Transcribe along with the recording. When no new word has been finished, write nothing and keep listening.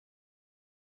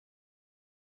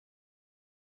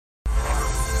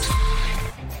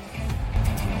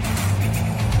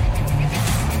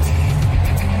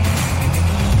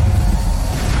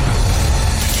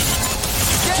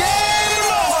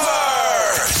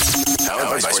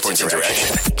Powered by Sports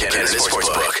Interaction, Canada's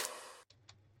Sportsbook.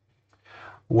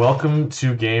 Welcome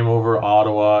to Game Over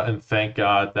Ottawa, and thank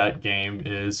God that game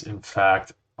is in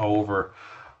fact over.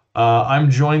 I'm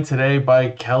joined today by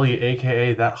Kelly,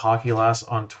 aka That Hockey Lass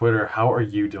on Twitter. How are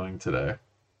you doing today?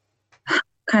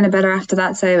 Kind of better after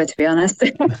that saver, to be honest.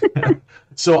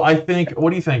 So I think,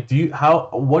 what do you think?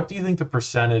 What do you think the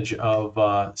percentage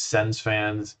of Sens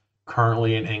fans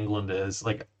currently in England is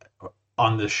like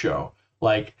on this show?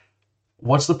 Like,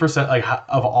 what's the percent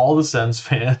of all the Sens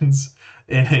fans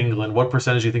in England? What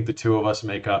percentage do you think the two of us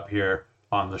make up here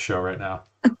on the show right now?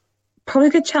 Probably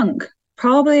a good chunk.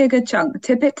 Probably a good chunk.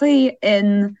 Typically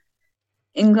in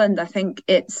England, I think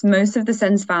it's most of the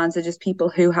Sens fans are just people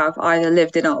who have either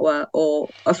lived in Ottawa or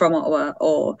are from Ottawa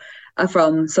or are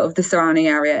from sort of the surrounding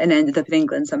area and ended up in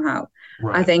England somehow.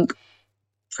 Right. I think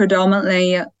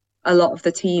predominantly a lot of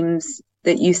the teams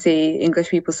that you see English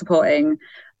people supporting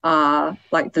are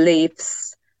like the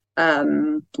Leafs,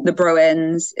 the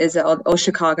Bruins, or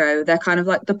Chicago. They're kind of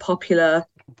like the popular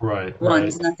Right.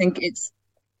 ones, and I think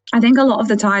a lot of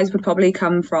the ties would probably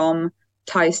come from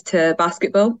ties to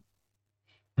basketball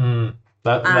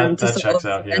That checks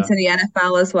out, yeah. and to the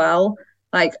NFL as well.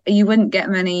 Like you wouldn't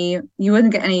get any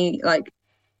like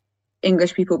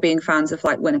English people being fans of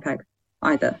like Winnipeg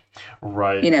either,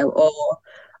 Right.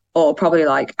 or probably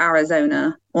like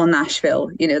Arizona or Nashville,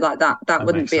 like that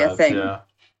wouldn't makes be a sense, thing. Yeah.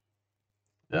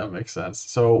 Yeah, it makes sense.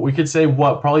 So we could say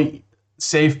probably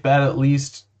safe bet at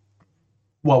least.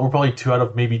 Well, we're probably 2 out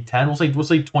of maybe 10. We'll say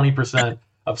 20%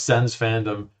 of Sens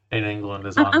fandom in England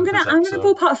is on I'm this gonna episode.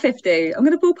 ballpark 50. I'm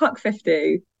gonna ballpark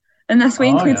 50. Unless we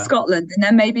include Scotland, and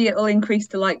then maybe it'll increase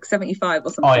to like 75 or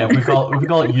something. Oh yeah, if we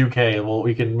call it UK, well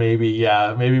we can maybe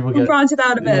we'll branch it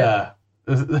out a bit. Yeah.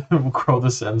 We'll grow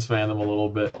the Sens fandom a little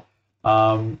bit.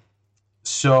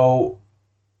 So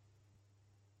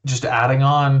just adding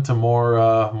on to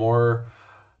more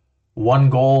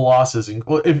 1-goal losses,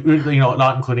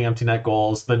 not including empty net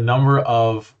goals, the number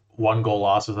of 1-goal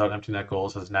losses without empty net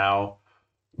goals has now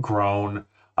grown.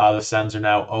 The Sens are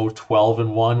now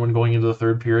 0-12-1 when going into the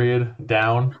third period,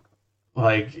 down.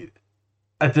 Like,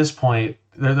 at this point,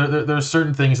 there's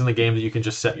certain things in the game that you can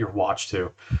just set your watch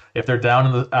to. If they're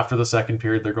down after the second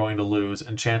period, they're going to lose,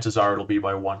 and chances are it'll be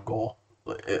by 1 goal.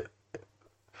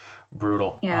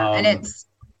 Brutal. Yeah, and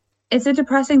it's a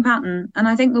depressing pattern. And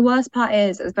I think the worst part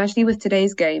is, especially with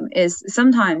today's game, is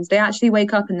sometimes they actually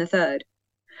wake up in the third.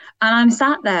 And I'm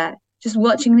sat there just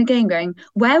watching the game going,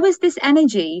 where was this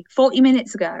energy 40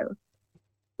 minutes ago?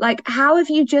 Like, how have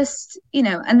you just,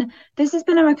 and this has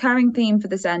been a recurring theme for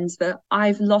the Sens, but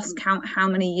I've lost count how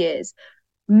many years.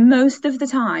 Most of the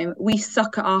time, we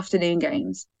suck at afternoon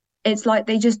games. It's like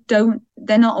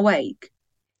they're not awake.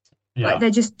 Yeah. Like, they're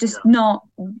just not,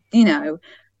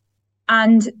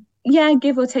 and yeah,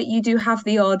 give or take, you do have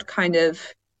the odd kind of,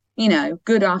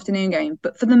 good afternoon game.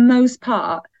 But for the most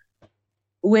part,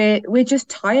 we're just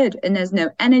tired and there's no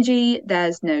energy,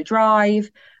 there's no drive.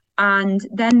 And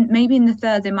then maybe in the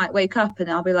third, they might wake up and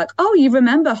I'll be like, oh, you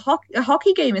remember a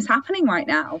hockey game is happening right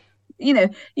now. You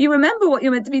remember what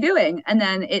you're meant to be doing. And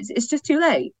then it's just too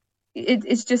late.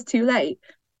 It's just too late.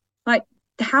 Like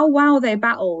how well they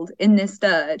battled in this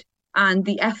third and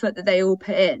the effort that they all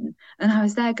put in. And I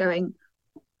was there going,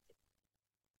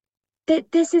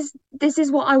 this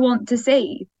is what I want to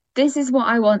see. This is what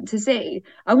I want to see.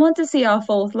 I want to see our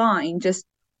fourth line just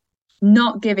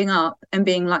not giving up and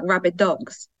being like rabid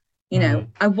dogs.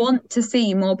 I want to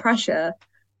see more pressure.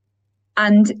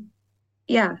 And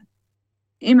yeah,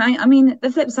 I mean,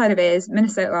 the flip side of it is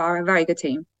Minnesota are a very good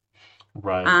team.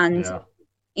 Right. And,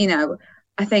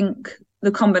 I think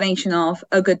the combination of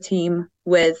a good team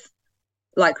with,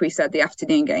 like we said, the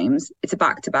afternoon games, it's a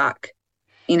back-to-back.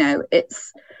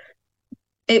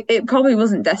 It probably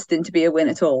wasn't destined to be a win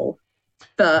at all,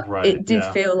 but it did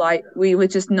feel like we were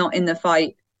just not in the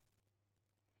fight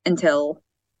until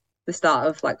the start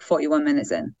of like 41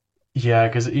 minutes in. Yeah,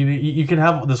 because you can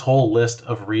have this whole list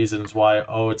of reasons why,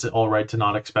 it's all right to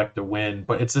not expect to win,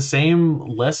 but it's the same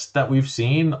list that we've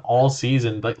seen all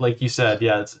season. Like you said,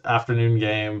 yeah, it's afternoon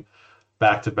game,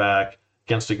 back-to-back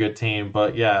against a good team,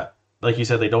 but yeah, like you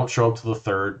said, they don't show up to the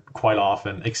third quite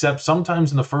often, except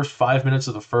sometimes in the first 5 minutes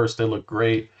of the first, they look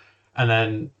great, and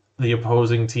then the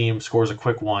opposing team scores a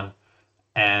quick one,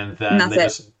 and then they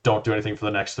just don't do anything for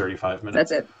the next 35 minutes.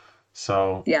 That's it.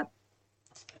 So yeah,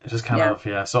 it's just kind of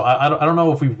So I don't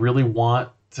know if we really want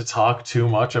to talk too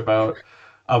much about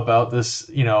this,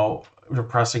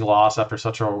 depressing loss after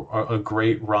such a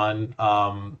great run.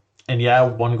 And yeah,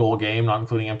 1-goal game, not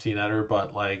including empty netter,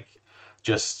 but like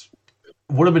just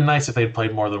would have been nice if they'd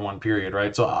played more than one period,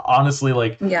 right? So honestly,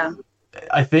 like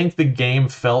I think the game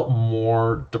felt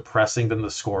more depressing than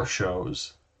the score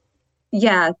shows.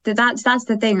 Yeah, that's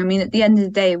the thing. I mean, at the end of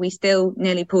the day, we still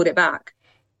nearly pulled it back.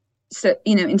 So,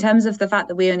 in terms of the fact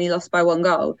that we only lost by one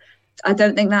goal, I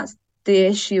don't think that's the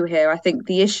issue here. I think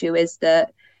the issue is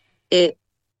that it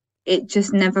it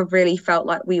just never really felt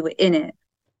like we were in it.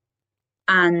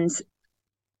 And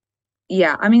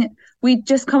yeah, I mean, we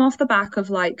just come off the back of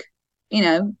like,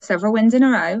 several wins in a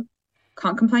row.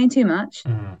 Can't complain too much.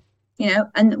 Mhm.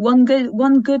 And one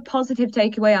good positive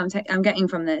takeaway I'm getting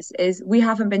from this is we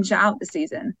haven't been shut out this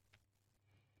season.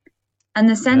 And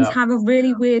the Sens Yeah. have a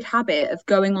really weird habit of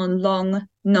going on long,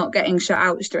 not getting shut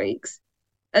out streaks.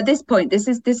 At this point, this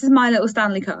is my little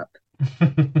Stanley Cup.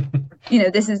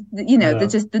 This is the Yeah.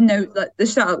 just the no like the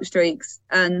shutout streaks.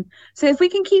 And so if we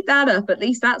can keep that up, at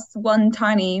least that's one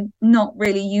tiny, not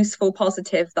really useful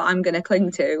positive that I'm going to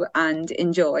cling to and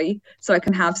enjoy, so I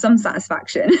can have some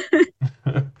satisfaction.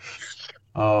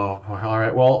 Oh, all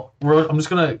right. Well, I'm just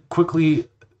gonna quickly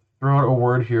throw out a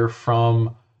word here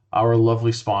from our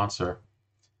lovely sponsor.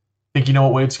 Think you know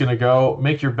what way it's gonna go?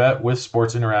 Make your bet with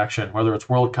Sports Interaction, whether it's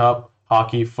World Cup,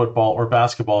 hockey, football, or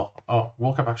basketball. Oh,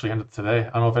 World Cup actually ended today.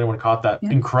 I don't know if anyone caught that.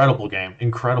 Yeah. Incredible game.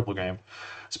 Incredible game.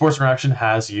 Sports Interaction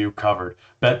has you covered.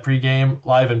 Bet pregame,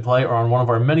 live and play, or on one of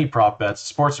our many prop bets.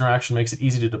 Sports Interaction makes it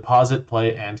easy to deposit,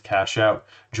 play, and cash out.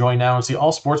 Join now and see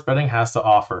all sports betting has to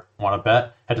offer. Want to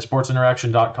bet? Head to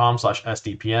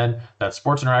sportsinteraction.com/SDPN. That's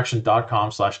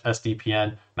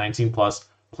sportsinteraction.com/SDPN. 19 plus.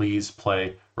 Please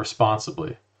play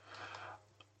responsibly.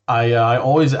 I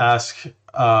always ask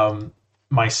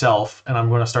myself, and I'm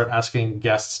going to start asking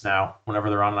guests now whenever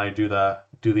they're on and I do the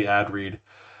ad read.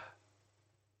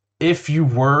 If you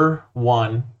were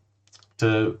one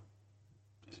to,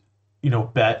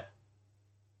 bet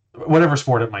whatever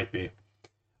sport it might be,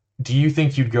 do you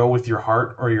think you'd go with your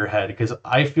heart or your head? Because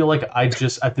I feel like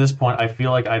at this point, I feel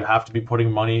like I'd have to be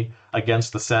putting money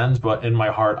against the Sens, but in my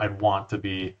heart, I'd want to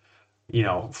be,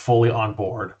 fully on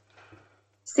board.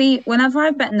 See, whenever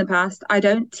I've bet in the past, I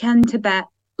don't tend to bet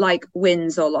like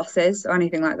wins or losses or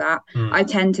anything like that. Mm. I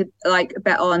tend to like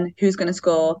bet on who's going to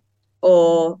score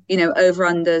or, over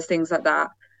unders, things like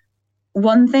that.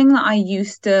 One thing that I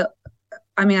used to,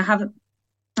 I mean, I haven't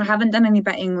done any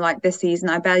betting like this season.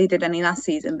 I barely did any last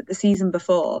season, but the season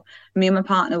before, me and my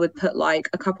partner would put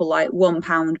like a couple like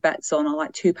 £1 bets on or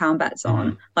like £2 bets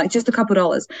on, like just a couple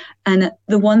dollars. And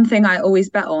the one thing I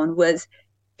always bet on was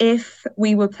if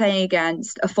we were playing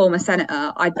against a former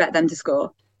senator, I'd bet them to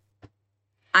score.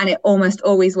 And it almost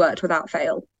always worked without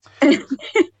fail.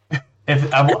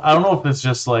 If I don't know if it's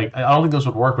just like I don't think this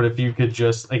would work, but if you could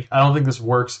just like I don't think this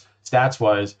works stats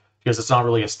wise because it's not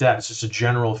really a stat; it's just a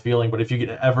general feeling. But if you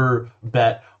could ever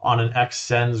bet on an ex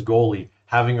Sens goalie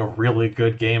having a really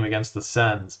good game against the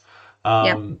Sens,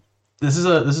 Yeah. this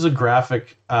is a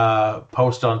graphic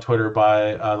post on Twitter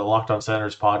by the Locked On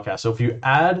Senators podcast. So if you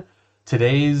add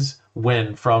today's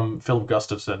win from Philip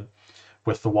Gustafson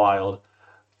with the Wild.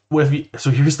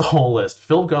 So here's the whole list: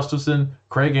 Phil Gustafson,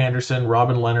 Craig Anderson,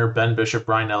 Robin Leonard, Ben Bishop,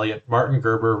 Brian Elliott, Martin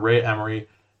Gerber, Ray Emery,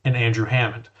 and Andrew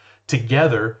Hammond.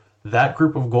 Together, that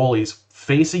group of goalies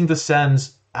facing the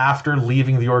Sens after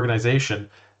leaving the organization,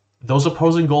 those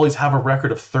opposing goalies have a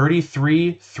record of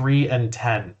 33, 3, and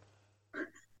 10.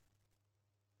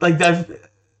 Like that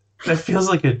feels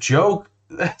like a joke.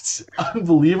 That's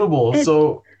unbelievable.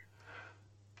 So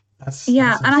that's and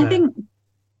insane.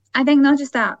 I think not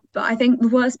just that, but I think the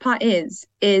worst part is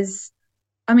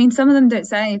I mean, some of them don't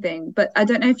say anything, but I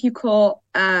don't know if you caught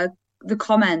the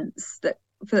comments that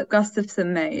Philip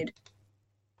Gustafson made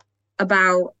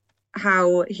about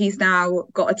how he's now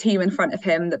got a team in front of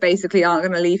him that basically aren't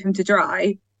going to leave him to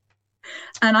dry.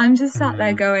 And I'm just sat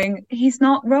there going, he's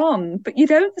not wrong, but you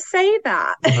don't say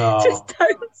that. No. Just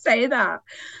don't say that.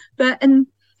 But and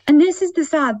this is the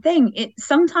sad thing.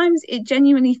 Sometimes it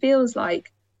genuinely feels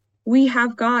like we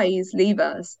have guys leave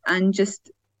us and just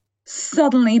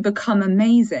suddenly become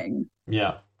amazing.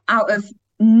 Yeah. Out of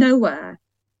nowhere.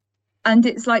 And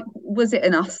it's like, was it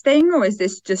an us thing or is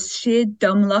this just sheer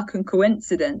dumb luck and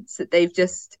coincidence that they've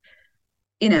just,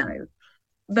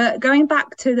 But going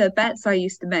back to the bets I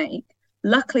used to make,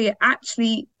 luckily it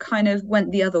actually kind of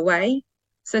went the other way.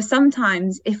 So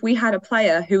sometimes if we had a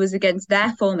player who was against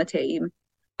their former team,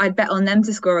 I'd bet on them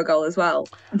to score a goal as well.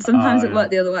 And sometimes it worked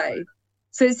the other way.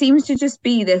 So it seems to just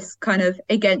be this kind of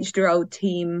against your old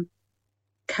team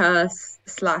curse /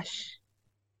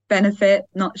 benefit,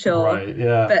 not sure. Right,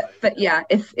 yeah. But yeah,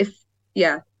 if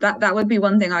that would be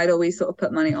one thing I'd always sort of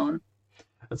put money on.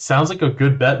 It sounds like a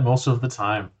good bet most of the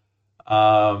time.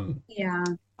 Yeah.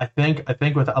 I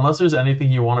think with unless there's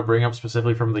anything you want to bring up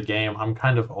specifically from the game, I'm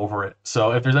kind of over it.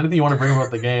 So if there's anything you want to bring up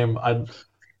about the game, I'd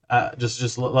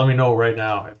just let me know right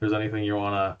now if there's anything you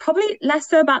want to. Probably less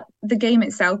so about the game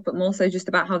itself, but more so just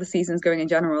about how the season's going in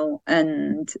general.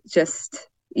 And just,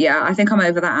 yeah, I think I'm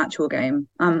over that actual game.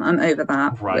 I'm over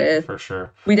that. Right, for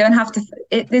sure. We don't have to.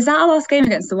 Is that our last game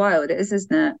against the Wild? It is,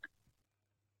 isn't it?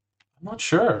 I'm not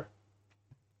sure.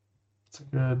 It's a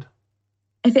good.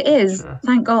 If it is, Sure.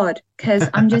 thank God, because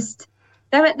I'm just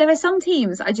there are some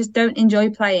teams I just don't enjoy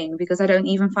playing because I don't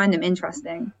even find them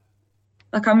interesting.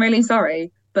 Like I'm really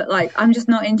sorry, but like I'm just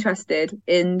not interested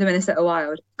in the Minnesota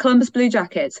Wild. Columbus Blue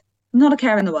Jackets, not a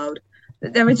care in the world.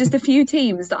 There are just a few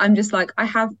teams that I'm just like I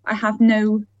have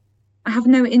no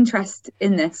interest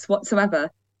in this whatsoever.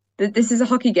 That this is a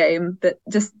hockey game that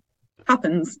just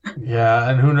happens. Yeah,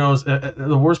 and who knows?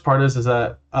 The worst part is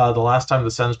that the last time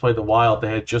the Sens played the Wild,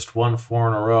 they had just won four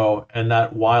in a row, and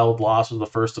that Wild loss was the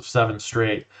first of seven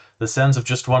straight. The Sens have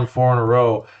just won four in a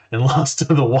row and lost to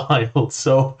the Wild,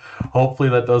 so hopefully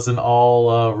that doesn't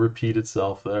all repeat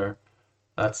itself there.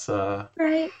 That's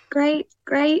Great, great,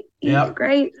 great, yeah,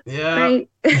 great, yeah.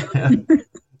 great.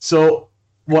 So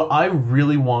what I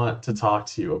really want to talk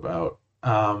to you about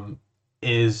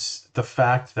is the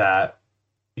fact that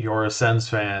you're a Sens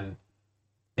fan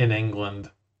in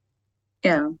England,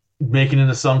 Yeah, making an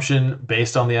assumption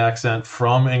based on the accent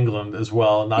from England as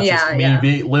well, not just yeah,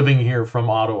 me yeah, living here from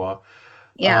Ottawa.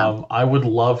 yeah. I would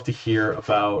love to hear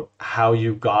about how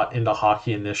you got into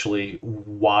hockey initially,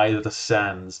 why the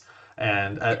Sens,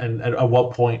 and at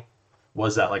what point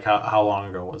was that? Like how long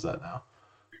ago was that now?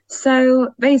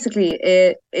 So basically,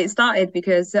 it started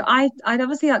because I'd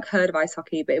obviously like heard of ice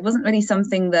hockey, but it wasn't really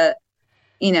something that,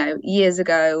 years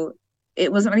ago,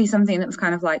 it wasn't really something that was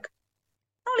kind of like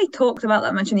not really talked about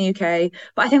that much in the UK.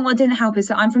 But I think what didn't help is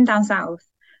that I'm from down south,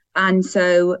 and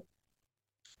so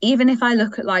even if I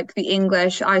look at like the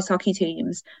English ice hockey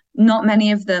teams, not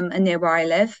many of them are near where I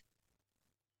live.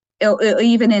 Or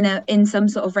even in some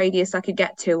sort of radius I could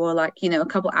get to, or like a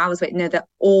couple hours away. No, they're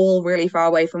all really far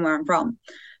away from where I'm from.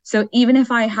 So even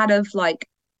if I had of like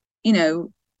you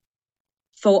know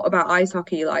thought about ice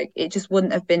hockey, like it just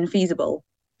wouldn't have been feasible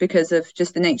because of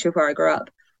just the nature of where I grew up.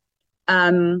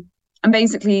 Um, and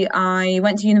basically, I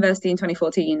went to university in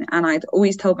 2014, and I'd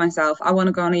always told myself I want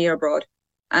to go on a year abroad,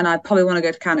 and I probably want to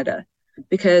go to Canada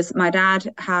because my dad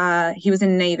he was in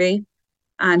the Navy,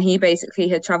 and he basically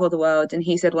had traveled the world, and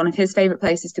he said one of his favorite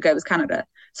places to go was Canada.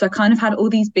 So I kind of had all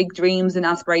these big dreams and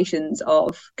aspirations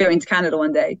of going to Canada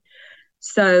one day.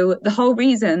 So the whole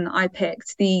reason I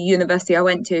picked the university I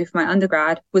went to for my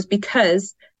undergrad was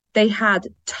because they had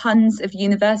tons of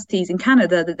universities in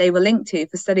Canada that they were linked to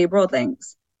for study abroad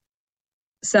links.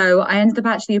 So I ended up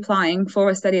actually applying for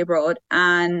a study abroad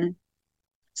and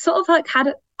sort of like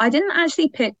I didn't actually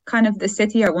pick kind of the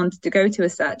city I wanted to go to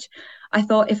as such. I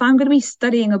thought if I'm going to be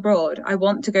studying abroad, I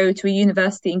want to go to a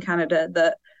university in Canada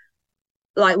that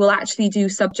like will actually do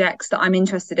subjects that I'm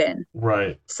interested in.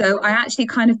 Right. So I actually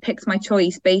kind of picked my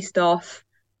choice based off,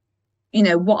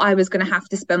 what I was going to have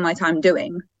to spend my time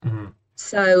doing. Mhm.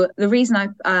 So the reason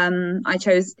I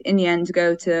chose in the end to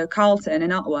go to Carleton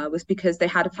in Ottawa was because they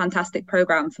had a fantastic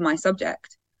program for my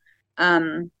subject,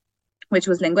 which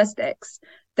was linguistics.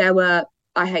 There were,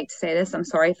 I hate to say this, I'm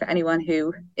sorry for anyone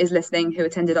who is listening who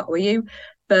attended Ottawa U,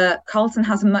 but Carleton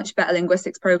has a much better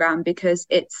linguistics program because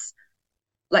it's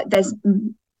like there's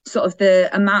sort of the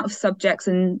amount of subjects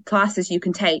and classes you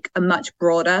can take are much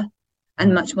broader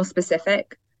and much more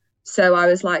specific. So I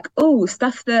was like, oh,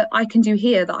 stuff that I can do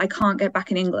here that I can't get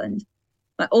back in England.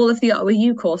 Like all of the Ottawa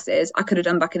U courses I could have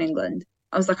done back in England.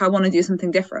 I was like, I want to do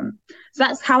something different. So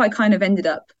that's how I kind of ended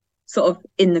up sort of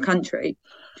in the country.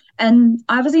 And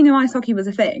I obviously knew ice hockey was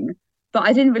a thing, but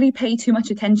I didn't really pay too much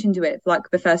attention to it for like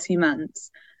the first few months.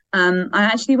 I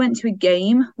actually went to a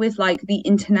game with like the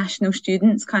International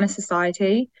Students kind of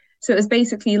Society. So it was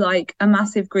basically like a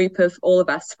massive group of all of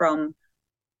us from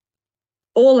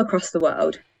all across the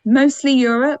world, mostly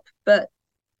Europe, but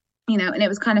and it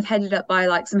was kind of headed up by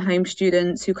like some home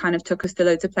students who kind of took us to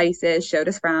loads of places, showed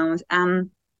us around.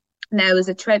 There was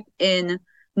a trip in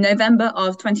November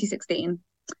of 2016,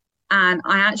 and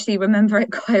I actually remember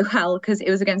it quite well because it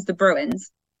was against the Bruins.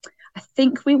 I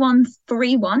think we won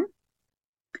 3-1.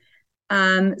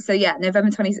 So yeah, November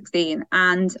 2016,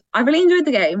 and I really enjoyed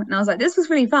the game, and I was like, this was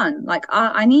really fun. Like,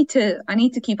 I need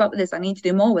to keep up with this. I need to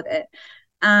do more with it,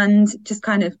 and just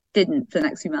kind of didn't for the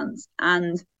next few months.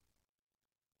 And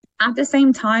at the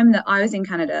same time that I was in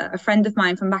Canada, a friend of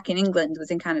mine from back in England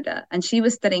was in Canada, and she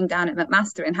was studying down at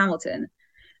McMaster in Hamilton,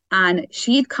 and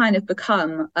she'd kind of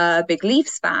become a big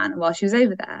Leafs fan while she was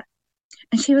over there.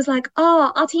 And she was like,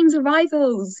 "Oh, our teams are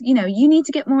rivals. You know, you need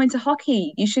to get more into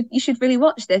hockey. You should really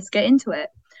watch this, get into it."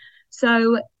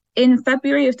 So in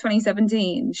February of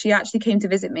 2017, she actually came to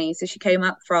visit me. So she came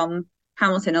up from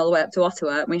Hamilton all the way up to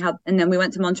Ottawa, and then we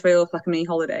went to Montreal for like a mini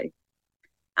holiday.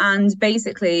 And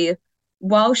basically,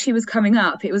 while she was coming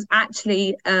up, it was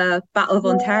actually a Battle of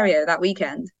Ontario that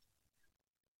weekend.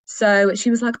 So she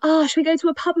was like, "Oh, should we go to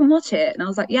a pub and watch it?" And I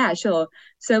was like, "Yeah, sure."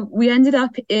 So we ended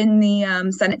up in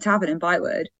the Senate Tavern in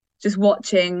Bywood, just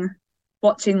watching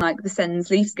like the Sens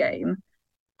Leafs game.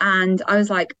 And I was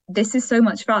like, this is so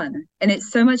much fun. And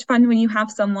it's so much fun when you have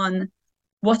someone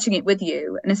watching it with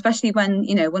you. And especially when,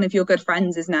 you know, one of your good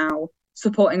friends is now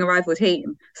supporting a rival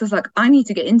team. So it's like, I need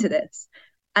to get into this.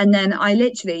 And then I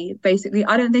literally, basically,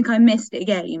 I don't think I missed a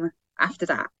game after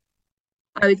that.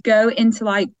 I would go into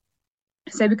like,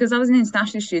 so because I was an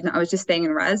international student, I was just staying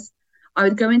in res. I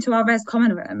would go into our res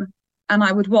common room and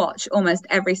I would watch almost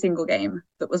every single game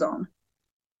that was on.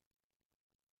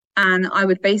 And I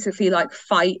would basically like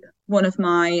fight one of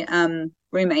my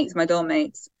roommates, my dorm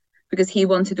mates, because he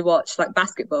wanted to watch like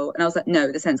basketball. And I was like,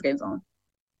 no, the Sens game's on.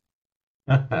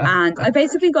 And I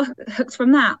basically got hooked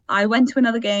from that. I went to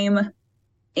another game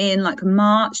in like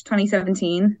March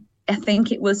 2017. I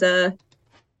think it was a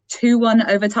 2-1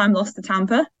 overtime loss to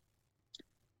Tampa.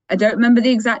 I don't remember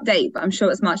the exact date, but I'm sure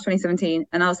it's March 2017.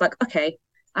 And I was like, okay,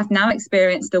 I've now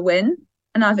experienced a win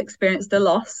and I've experienced a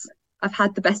loss. I've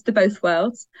had the best of both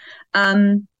worlds.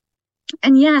 And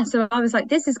yeah, so I was like,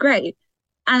 this is great.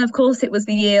 And of course, it was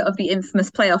the year of the infamous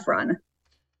playoff run.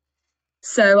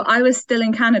 So I was still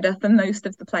in Canada for most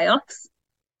of the playoffs.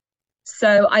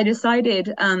 So I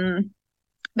decided,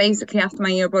 basically after my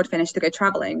year abroad finished, to go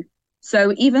traveling.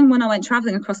 So even when I went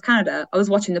traveling across Canada, I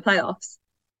was watching the playoffs.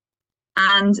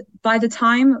 And by the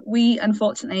time we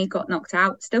unfortunately got knocked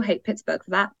out, still hate Pittsburgh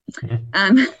for that.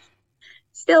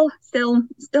 Still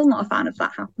not a fan of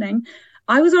that happening.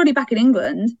 I was already back in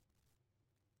England.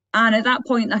 And at that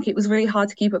point, like, it was really hard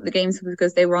to keep up the games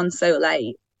because they were on so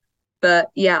late. But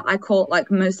yeah, I caught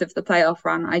like most of the playoff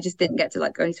run. I just didn't get to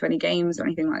like go to any games or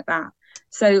anything like that.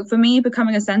 So for me,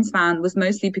 becoming a Sens fan was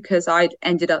mostly because I'd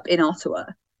ended up in Ottawa.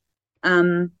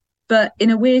 But in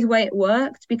a weird way, it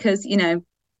worked because, you know,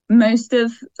 most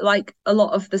of like a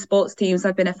lot of the sports teams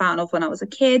I've been a fan of when I was a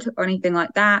kid or anything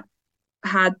like that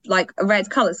had like a red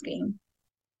color scheme.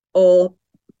 Or,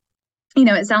 you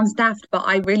know, it sounds daft, but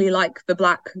I really like the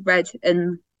black, red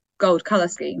and gold color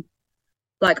scheme.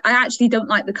 Like, I actually don't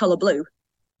like the color blue.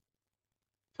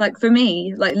 Like, for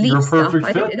me, like Leaf stuff,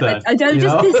 I don't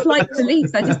just dislike the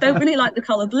Leafs. I just don't really like the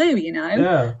color blue, you know?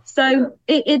 Yeah. So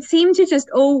it seemed to just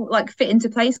all like fit into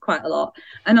place quite a lot.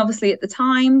 And obviously at the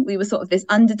time, we were sort of this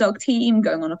underdog team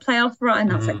going on a playoff run.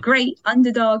 That's like great,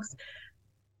 underdogs.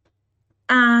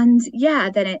 And yeah,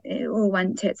 then it all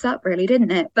went tits up, really, didn't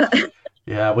it? But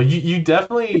yeah, well, you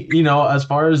definitely, you know, as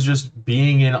far as just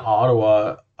being in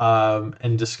Ottawa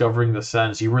and discovering the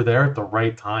Sens, you were there at the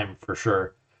right time for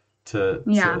sure. For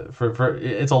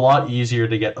it's a lot easier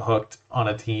to get hooked on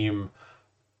a team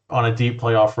on a deep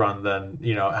playoff run than,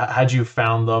 you know, had you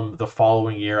found them the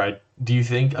following year. Do you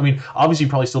think, I mean, obviously you'd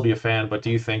probably still be a fan, but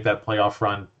do you think that playoff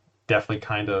run definitely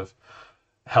kind of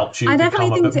helped you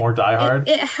become a bit more diehard?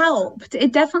 It helped.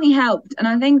 It definitely helped. And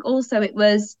I think also it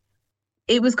was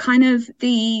kind of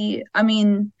the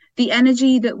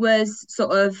energy that was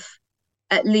sort of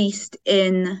at least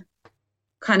in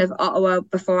kind of Ottawa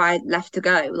before I left to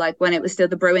go, like when it was still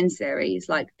the Bruins series,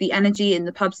 like the energy in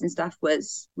the pubs and stuff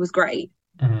was great.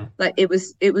 Like it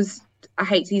was, I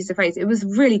hate to use the phrase, it was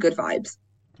really good vibes.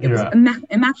 It was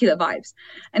immaculate vibes.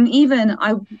 And even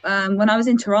when I was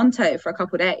in Toronto for a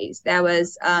couple of days, I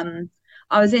was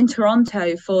in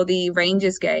Toronto for the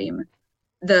Rangers game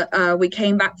that we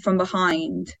came back from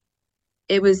behind.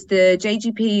 It was the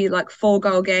JGP like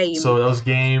 4-goal game. So that was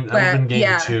game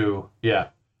 2. Yeah.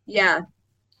 Yeah.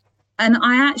 And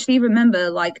I actually remember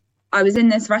like I was in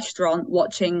this restaurant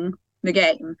watching the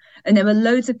game and there were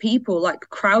loads of people like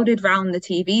crowded around the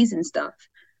TVs and stuff.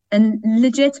 And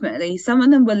legitimately, some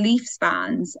of them were Leafs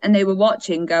fans and they were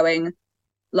watching going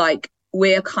like,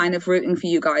 we're kind of rooting for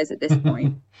you guys at this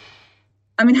point.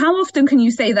 I mean, how often can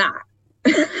you say that?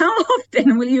 How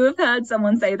often will you have heard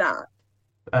someone say that?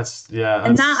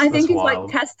 And that I think is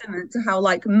wild. Like testament to how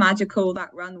like magical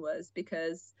that run was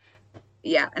because,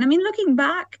 yeah. And I mean, looking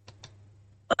back,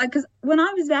 like, because when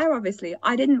I was there, obviously,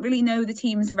 I didn't really know the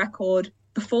team's record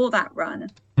before that run.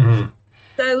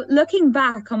 So looking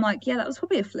back, I'm like, yeah, that was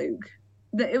probably a fluke.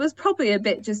 It was probably a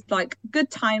bit just like good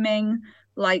timing,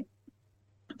 like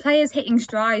players hitting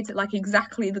strides at like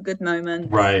exactly the good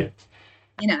moment. Right.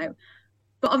 You know,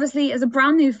 but obviously as a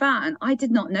brand new fan, I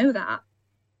did not know that.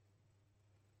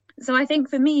 So I think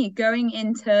for me, going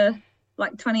into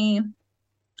like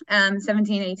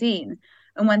 2017, 18,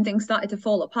 and when things started to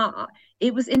fall apart,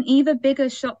 it was an even bigger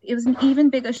shock. It was an even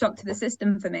bigger shock to the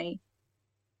system for me.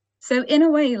 So in a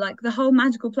way, like the whole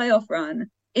magical playoff run,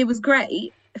 it was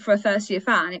great for a first year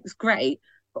fan. It was great.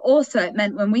 But also it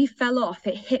meant when we fell off,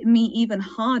 it hit me even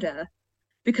harder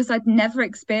because I'd never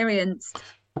experienced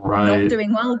not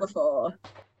doing well before.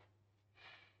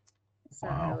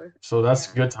 Wow. So that's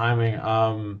good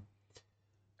timing.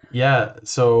 Yeah,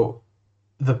 so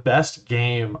the best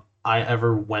game I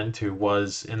ever went to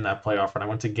was in that playoff run. I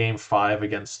went to game 5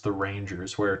 against the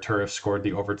Rangers where Turif scored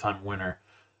the overtime winner.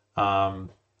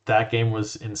 That game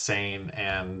was insane,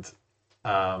 and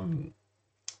the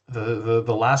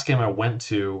last game I went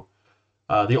to,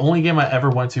 the only game I ever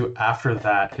went to after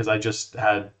that, because I just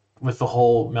had, with the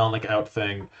whole Melnick out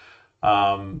thing,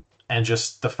 and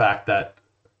just the fact that,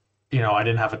 I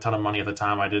didn't have a ton of money at the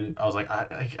time. I was like,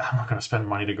 I'm not going to spend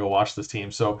money to go watch this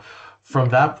team. So from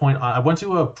that point on, I went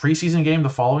to a preseason game the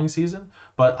following season,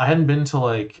 but I hadn't been to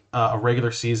like a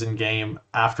regular season game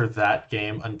after that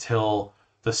game until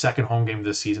the second home game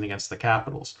this season against the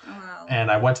Capitals. Wow.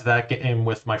 And I went to that game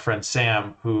with my friend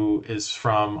Sam, who is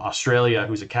from Australia,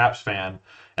 who's a Caps fan.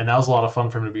 And that was a lot of fun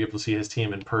for him to be able to see his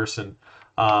team in person.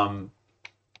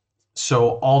 So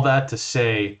all that to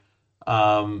say,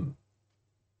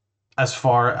 as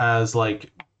far as like,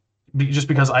 just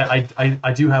because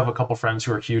I do have a couple friends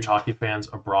who are huge hockey fans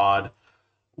abroad.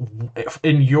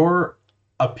 In your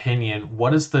opinion,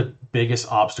 what is the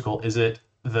biggest obstacle? Is it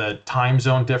the time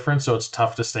zone difference, so it's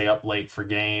tough to stay up late for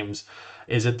games?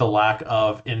 Is it the lack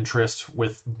of interest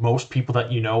with most people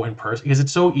that in person? Because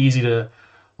it's so easy to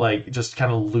like just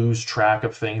kind of lose track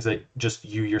of things that just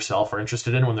you yourself are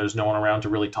interested in when there's no one around to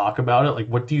really talk about it. Like,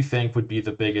 what do you think would be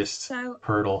the biggest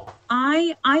hurdle?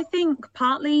 I think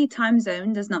partly time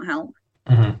zone does not help.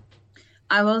 Mm-hmm.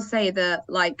 I will say that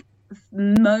like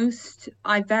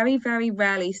I very, very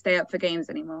rarely stay up for games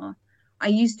anymore. I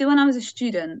used to when I was a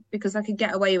student because I could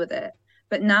get away with it.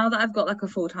 But now that I've got like a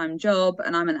full-time job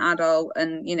and I'm an adult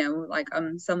and, like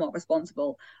I'm somewhat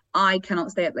responsible, I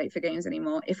cannot stay up late for games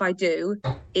anymore. If I do,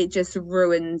 it just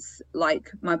ruins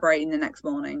like my brain the next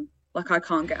morning. Like I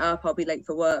can't get up, I'll be late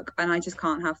for work, and I just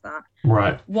can't have that.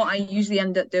 Right. What I usually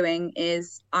end up doing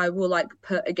is I will like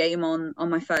put a game on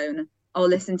my phone. I'll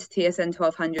listen to TSN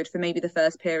 1200 for maybe the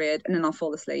first period and then I'll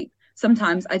fall asleep.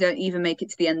 Sometimes I don't even make it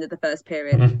to the end of the first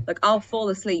period. Mm-hmm. Like I'll fall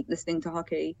asleep listening to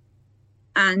hockey.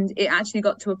 And it actually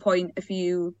got to a point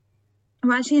in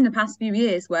the past few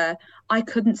years where I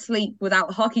couldn't sleep without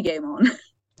a hockey game on.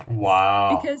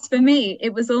 Wow. Because for me,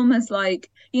 it was almost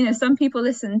like, some people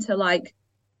listen to like,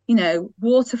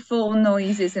 waterfall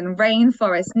noises and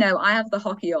rainforest. No, I have the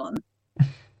hockey on.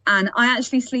 And I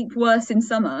actually sleep worse in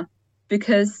summer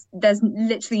because there's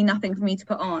literally nothing for me to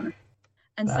put on.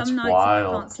 And That's some nights wild. if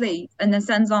I can't sleep and the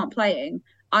Sens aren't playing,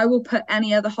 I will put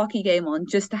any other hockey game on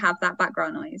just to have that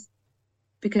background noise.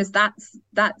 Because that's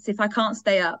if I can't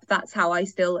stay up, that's how I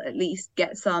still at least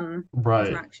get some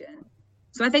interaction.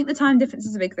 So I think the time difference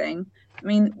is a big thing. I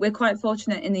mean, we're quite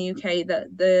fortunate in the UK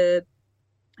that the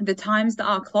times that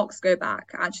our clocks go back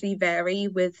actually vary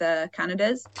with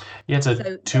Canada's. Yeah, it's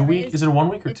a 2 week. Is it a 1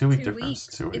 week or 2 week difference?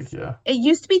 2 weeks, yeah. It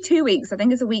used to be 2 weeks. I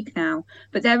think it's a week now.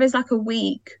 But there is like a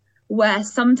week where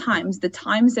sometimes the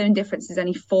time zone difference is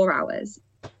only 4 hours.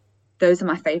 Those are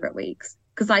my favorite weeks,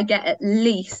 because I get at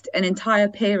least an entire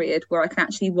period where I can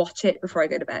actually watch it before I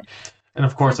go to bed. And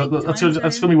of course, that's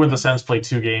going to be when the Sens play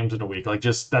 2 games in a week. Like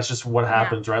that's just what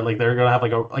happens, right? Like they're going to have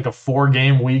like a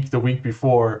 4-game week the week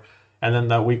before, and then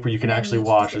that week where you can actually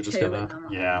watch it's just going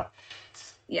to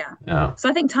yeah. So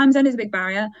I think time zone is a big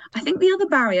barrier. I think the other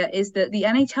barrier is that the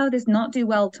NHL does not do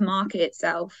well to market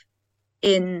itself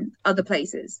in other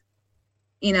places.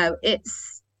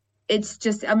 It's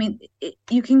just, I mean,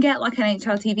 you can get like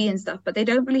NHL TV and stuff, but they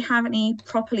don't really have any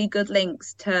properly good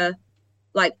links to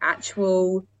like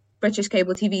actual British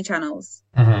cable TV channels.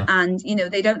 Mm-hmm. And,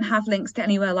 they don't have links to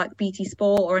anywhere like BT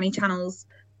Sport or any channels,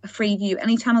 Freeview,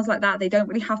 any channels like that. They don't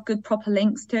really have good proper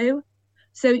links to.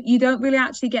 So you don't really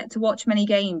actually get to watch many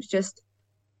games just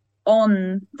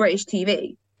on British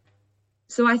TV.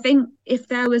 So I think if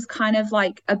there was kind of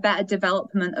like a better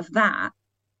development of that,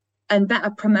 and better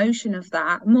promotion of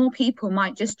that, more people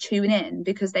might just tune in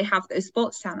because they have those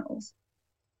sports channels.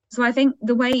 So I think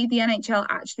the way we can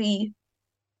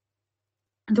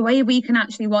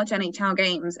actually watch NHL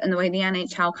games and the way the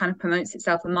NHL kind of promotes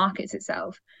itself and markets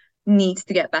itself needs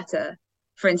to get better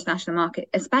for international market,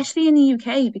 especially in the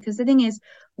UK, because the thing is,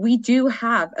 we do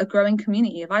have a growing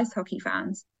community of ice hockey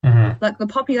fans. Mm-hmm. Like the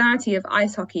popularity of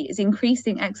ice hockey is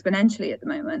increasing exponentially at the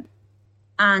moment.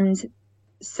 And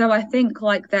So I think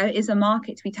like there is a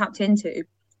market to be tapped into.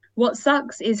 What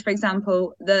sucks is, for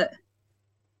example, that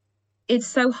it's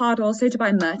so hard also to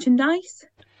buy merchandise.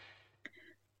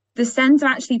 The Sens are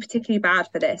actually particularly bad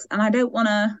for this, and I don't want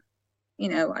to,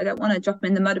 I don't want to drop them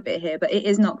in the mud a bit here, but it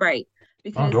is not great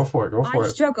because go for I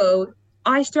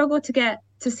it. struggle to get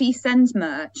to see Sens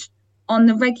merch on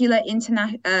the regular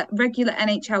NHL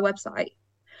website,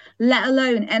 let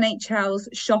alone NHL's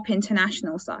Shop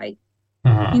International site.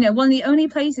 Mhm. One of the only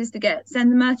places to get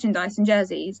Sens merchandise and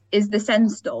jerseys is the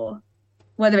Sens store,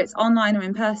 whether it's online or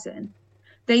in person.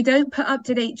 They don't put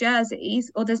up-to-date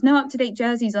jerseys, or there's no up-to-date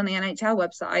jerseys on the NHL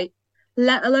website,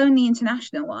 let alone the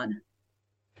international one.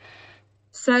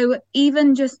 So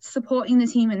even just supporting the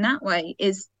team in that way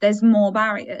there's more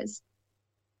barriers.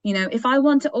 If I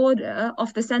want to order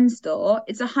off the Sens store,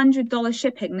 it's $100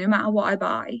 shipping no matter what I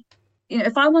buy.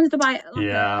 If I wanted to buy like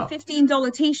a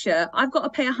 $15 t-shirt, I've got to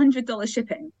pay $100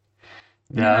 shipping.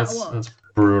 Yeah, that's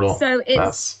brutal. So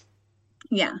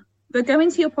yeah. But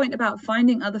going to your point about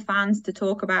finding other fans to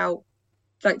talk about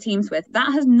like teams with,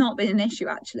 that has not been an issue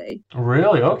actually.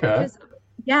 Really? Okay. Because,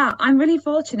 yeah, I'm really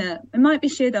fortunate. It might be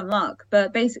sheer dumb luck,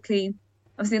 but basically,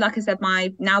 obviously, like I said,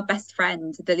 my now best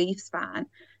friend, the Leafs fan.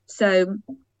 So,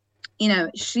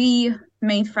 she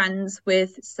made friends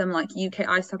with some like UK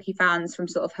ice hockey fans from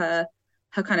sort of her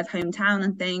kind of hometown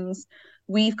and things.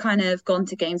 We've kind of gone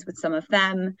to games with some of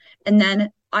them. And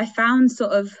then I found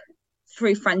sort of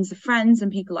through friends of friends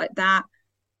and people like that,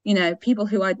 people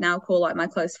who I'd now call like my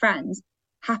close friends,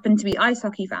 happen to be ice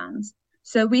hockey fans.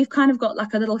 So we've kind of got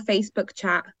like a little Facebook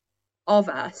chat of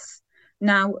us.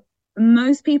 Now,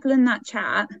 most people in that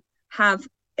chat have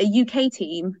a UK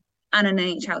team and an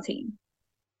NHL team.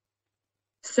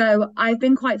 So I've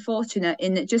been quite fortunate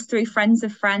in that just through friends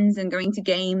of friends and going to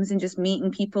games and just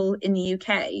meeting people in the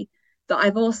UK, that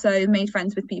I've also made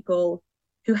friends with people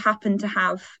who happen to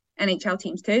have NHL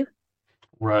teams too.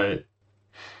 Right.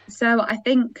 So I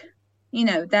think,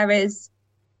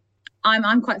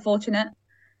 I'm quite fortunate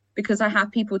because I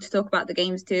have people to talk about the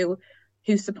games to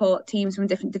who support teams from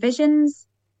different divisions,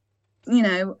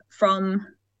 from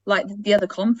like the other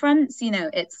conference.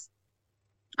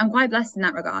 I'm quite blessed in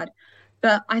that regard.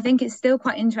 But I think it's still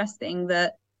quite interesting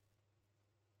that,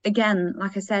 again,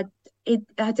 like I said,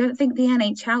 I don't think the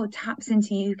NHL taps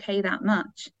into UK that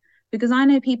much, because I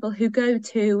know people who go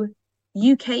to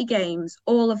UK games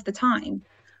all of the time,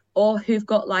 or who've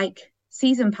got like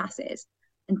season passes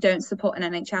and don't support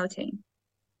an NHL team.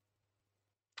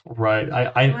 Right.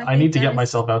 I need to get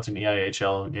myself out to an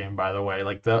EIHL game, by the way.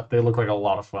 Like they look like a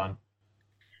lot of fun.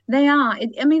 They are.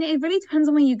 It really depends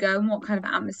on where you go and what kind of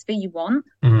atmosphere you want.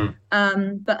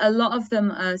 Mm-hmm. But a lot of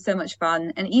them are so much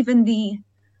fun. And even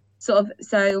so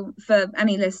for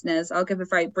any listeners, I'll give a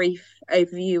very brief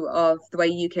overview of the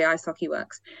way UK ice hockey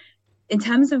works. In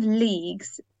terms of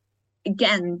leagues,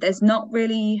 again, there's not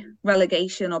really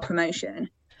relegation or promotion.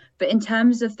 But in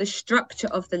terms of the structure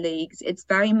of the leagues, it's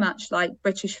very much like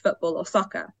British football or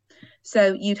soccer.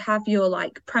 So you'd have your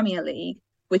like Premier League,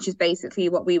 which is basically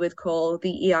what we would call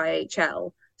the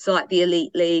EIHL. So like the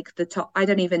Elite League, the top, I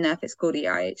don't even know if it's called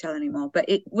EIHL anymore, but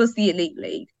it was the Elite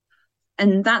League.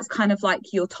 And that's kind of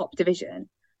like your top division.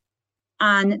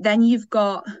 And then you've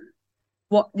got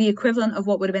what the equivalent of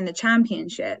what would have been the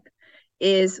Championship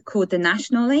is called the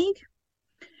National League.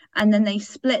 And then they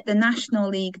split the National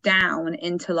League down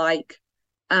into like,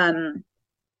 I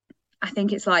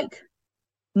think it's like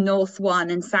North 1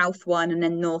 and South 1 and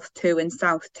then North 2 and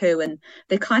South 2. And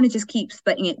they kind of just keep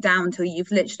splitting it down until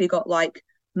you've literally got like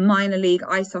minor league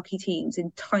ice hockey teams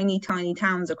in tiny, tiny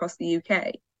towns across the UK.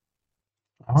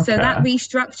 Okay. So that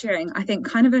restructuring, I think,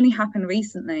 kind of only happened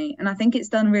recently. And I think it's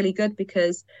done really good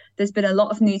because there's been a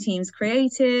lot of new teams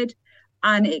created,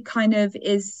 and it kind of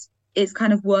is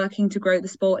kind of working to grow the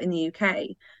sport in the UK.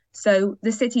 So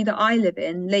the city that I live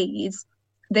in, Leeds,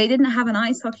 they didn't have an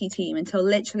ice hockey team until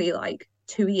literally like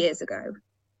 2 years ago.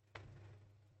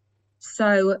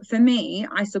 So for me,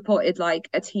 I supported like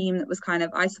a team that was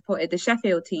I supported the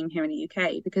Sheffield team here in the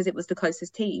UK because it was the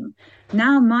closest team.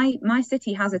 Now my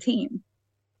city has a team.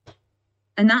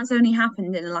 And that's only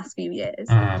happened in the last few years.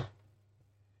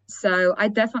 So I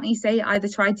definitely say either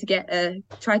try to get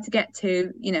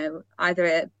to, either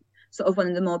a sort of one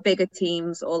of the more bigger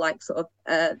teams or like sort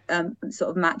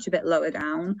of match a bit lower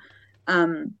down.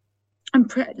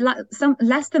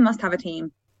 Leicester must have a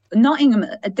team. Nottingham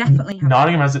definitely have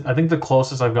Nottingham has it. I think the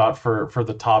closest I've got for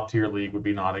the top tier league would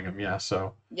be Nottingham. Yeah,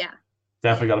 so yeah,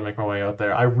 definitely got to make my way out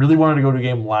there. I really wanted to go to a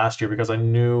game last year because I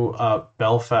knew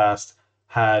Belfast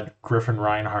had Griffin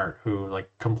Reinhart, who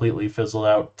like completely fizzled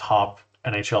out, top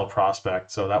NHL prospect.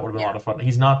 So that would have been a lot of fun.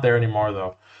 He's not there anymore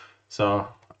though, so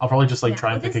I'll probably just like Yeah. try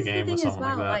Well, and pick this a is the game with thing as someone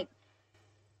like well. that. Like,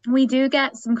 we do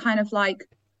get some kind of like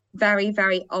very,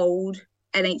 very old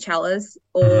NHLers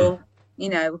Mhm. or, you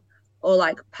know, or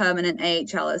like permanent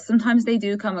AHLers. Sometimes they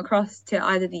do come across to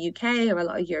either the UK or a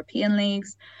lot of European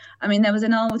leagues. I mean, there was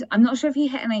an old, I'm not sure if he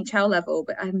hit NHL level,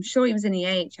 but I'm sure he was in the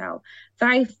AHL,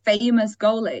 very famous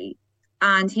goalie.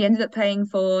 And he ended up playing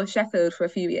for Sheffield for a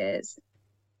few years.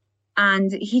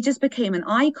 And he just became an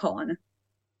icon.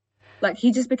 Like,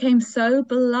 he just became so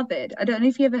beloved. I don't know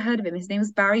if you ever heard of him. His name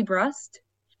was Barry Brust.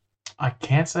 I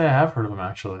can't say I have heard of him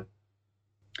actually.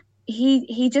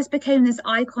 He just became this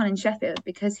icon in Sheffield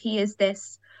because he is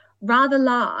this rather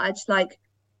large, like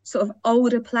sort of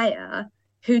older player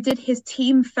who did his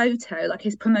team photo, like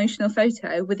his promotional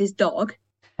photo with his dog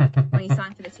when he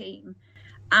signed for the team.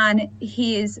 And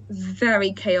he is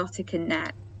very chaotic in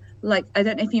net. Like, I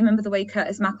don't know if you remember the way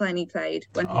Curtis McElhinney played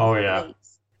when he was Oh at the yeah.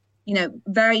 Leafs. You know,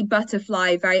 very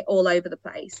butterfly, very all over the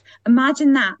place.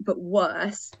 Imagine that, but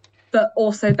worse, but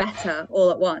also better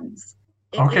all at once.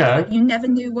 It was like Okay. you never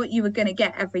knew what you were going to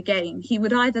get every game. He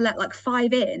would either let like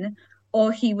five in,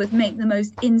 or he would make the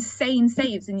most insane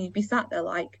saves, and you'd be sat there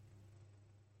like,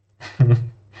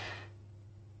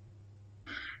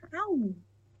 "Ow!"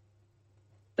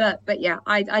 But yeah,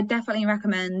 I definitely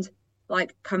recommend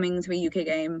like coming to a UK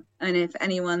game, and if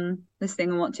anyone listening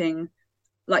and watching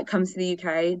like comes to the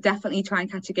UK, definitely try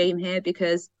and catch a game here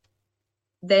because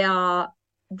they are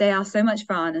they are so much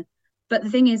fun. But the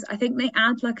thing is, I think they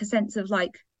add like a sense of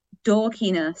like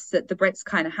dorkiness that the Brits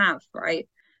kind of have, right?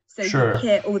 So you Sure.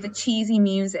 hear all the cheesy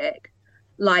music,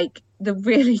 like the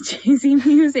really cheesy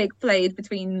music played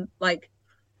between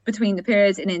the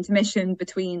periods in intermission,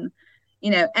 between,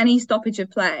 any stoppage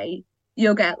of play.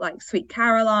 You'll get like Sweet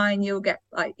Caroline, you'll get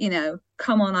like,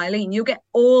 Come On Eileen, you'll get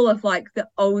all of like the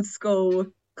old school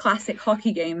classic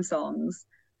hockey game songs.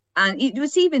 And it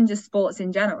was even just sports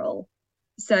in general.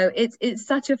 So it's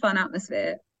such a fun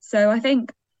atmosphere. So I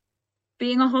think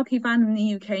being a hockey fan in the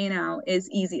UK now is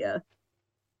easier.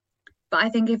 But I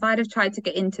think if I'd have tried to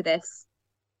get into this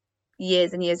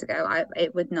years and years ago,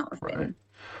 it would not have Right. been.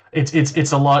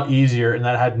 It's a lot easier, and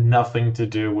that had nothing to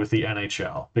do with the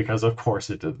NHL because of course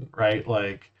it didn't, right?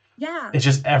 Like Yeah. it's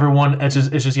just everyone. It's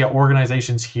just yeah.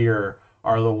 Organizations here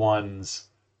are the ones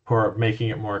who are making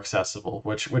it more accessible,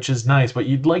 which is nice. But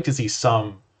you'd like to see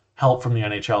some help from the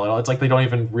NHL. It's like they don't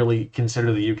even really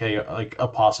consider the UK like a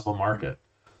possible market.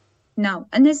 No.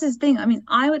 And this is the thing. I mean,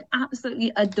 I would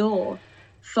absolutely adore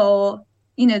for,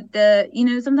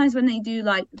 sometimes when they do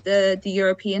like the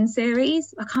European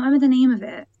series, I can't remember the name of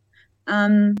it.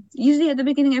 Usually at the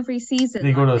beginning of every season,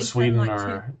 They go like to they send Sweden like two,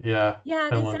 or yeah, yeah,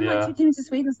 they Finland. send like Yeah, two teams to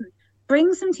Sweden or something.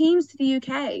 Bring some teams to the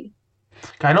UK.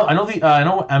 I know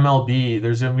MLB.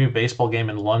 There's gonna be a baseball game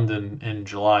in London in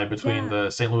July between Yeah. the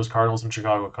St. Louis Cardinals and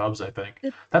Chicago Cubs. I think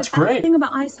The that's best great. thing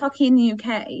about ice hockey in the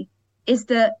UK is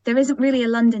that there isn't really a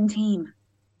London team.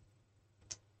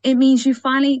 It means you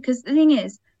finally, because the thing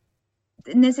is,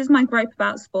 and this is my gripe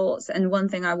about sports, and one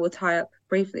thing I will tie up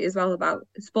briefly as well about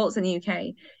sports in the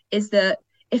UK is that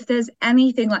if there's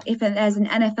anything like if there's an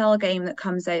NFL game that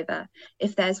comes over,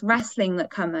 if there's wrestling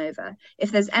that come over,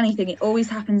 if there's anything, it always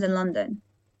happens in London.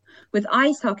 With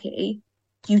ice hockey,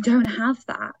 you don't have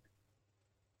that.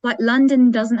 Like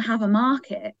London doesn't have a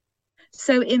market.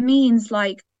 So it means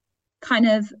like kind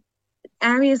of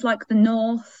areas like the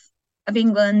north of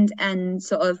England and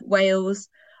sort of Wales,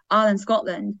 Ireland,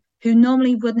 Scotland, who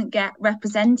normally wouldn't get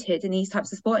represented in these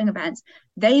types of sporting events,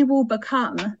 they will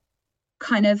become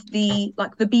kind of the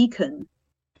beacon.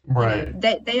 Right.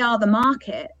 They are the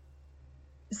market.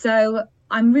 So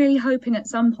I'm really hoping at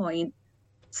some point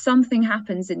something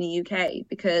happens in the UK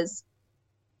because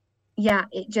yeah,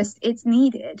 it's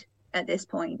needed at this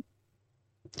point.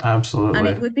 And it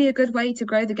Absolutely. would be a good way to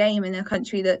grow the game in a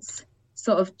country that's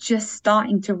sort of just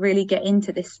starting to really get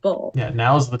into this sport. Yeah,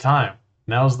 now's the time.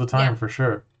 Now's the Yeah. time for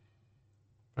sure.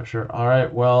 For sure. All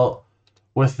right. Well,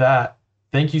 with that,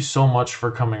 thank you so much for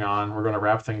coming on. We're going to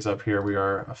wrap things up here. We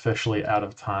are officially out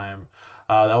of time.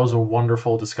 That was a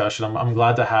wonderful discussion. I'm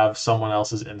glad to have someone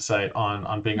else's insight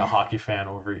on being a hockey fan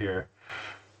over here.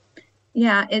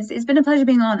 Yeah, it's been a pleasure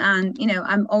being on, and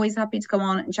I'm always happy to come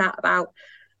on and chat about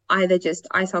either just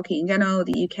ice hockey in general,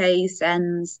 the UK,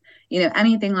 Sens,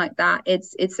 anything like that.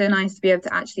 It's so nice to be able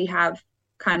to actually have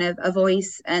kind of a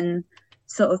voice and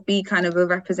sort of be kind of a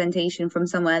representation from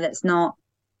somewhere that's not,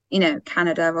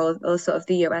 Canada or sort of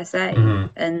the USA. Mhm.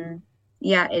 And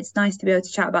yeah, it's nice to be able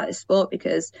to chat about this sport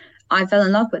because I fell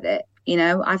in love with it.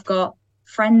 I've got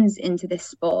friends into this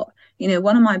sport.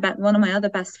 One of my other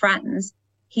best friends,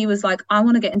 he was like, I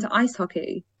want to get into ice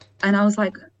hockey. And I was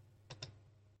like,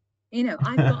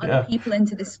 I've got other Yeah. people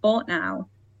into this sport now.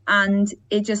 And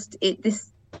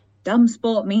this dumb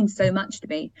sport means so much to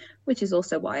me, which is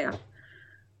also why I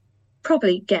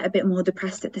probably get a bit more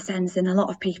depressed at this end than a lot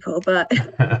of people, but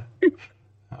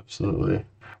Absolutely.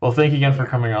 Well, thank you again for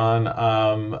coming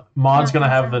on. Maud's going to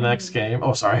have the next game.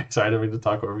 Oh, sorry. I didn't mean to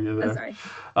talk over you there. I'm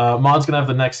sorry. Maud's going to have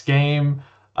the next game.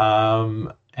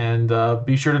 And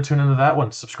be sure to tune into that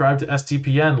one. Subscribe to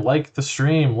STPN, like the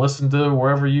stream, listen to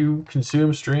wherever you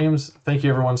consume streams. Thank you,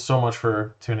 everyone, so much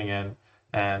for tuning in,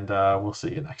 and we'll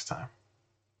see you next time.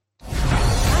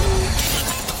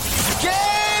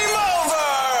 Game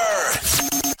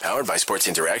over! Powered by Sports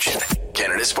Interaction,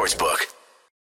 Canada Sportsbook.